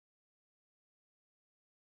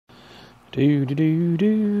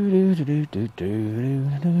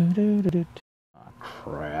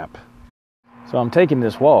Crap. So I'm taking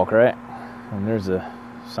this walk, right? And there's a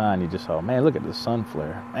sign you just saw. Man, look at the sun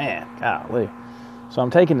flare. Man, golly. So I'm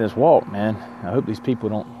taking this walk, man. I hope these people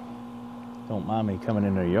don't mind me coming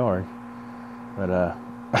in their yard. But I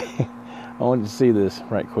wanted to see this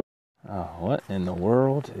right quick. Oh, what in the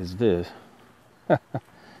world is this?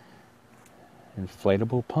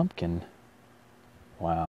 Inflatable pumpkin.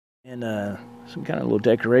 Wow. And some kind of little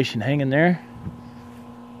decoration hanging there.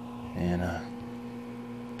 And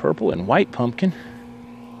purple and white pumpkin.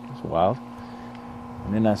 That's wild.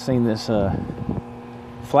 And then I seen this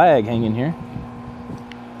flag hanging here.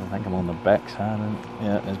 I think I'm on the back side of it.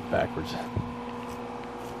 Yeah, it's backwards. See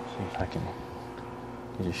if I can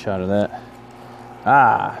get a shot of that.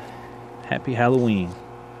 Ah, happy Halloween.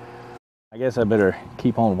 I guess I better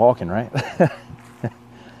keep on walking, right?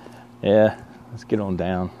 Yeah, let's get on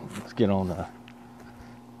down. Let's get on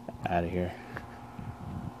out of here.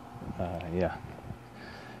 Yeah.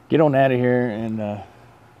 Get on out of here and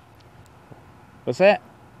what's that?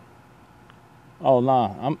 Oh,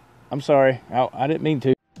 nah, I'm sorry. I didn't mean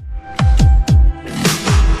to.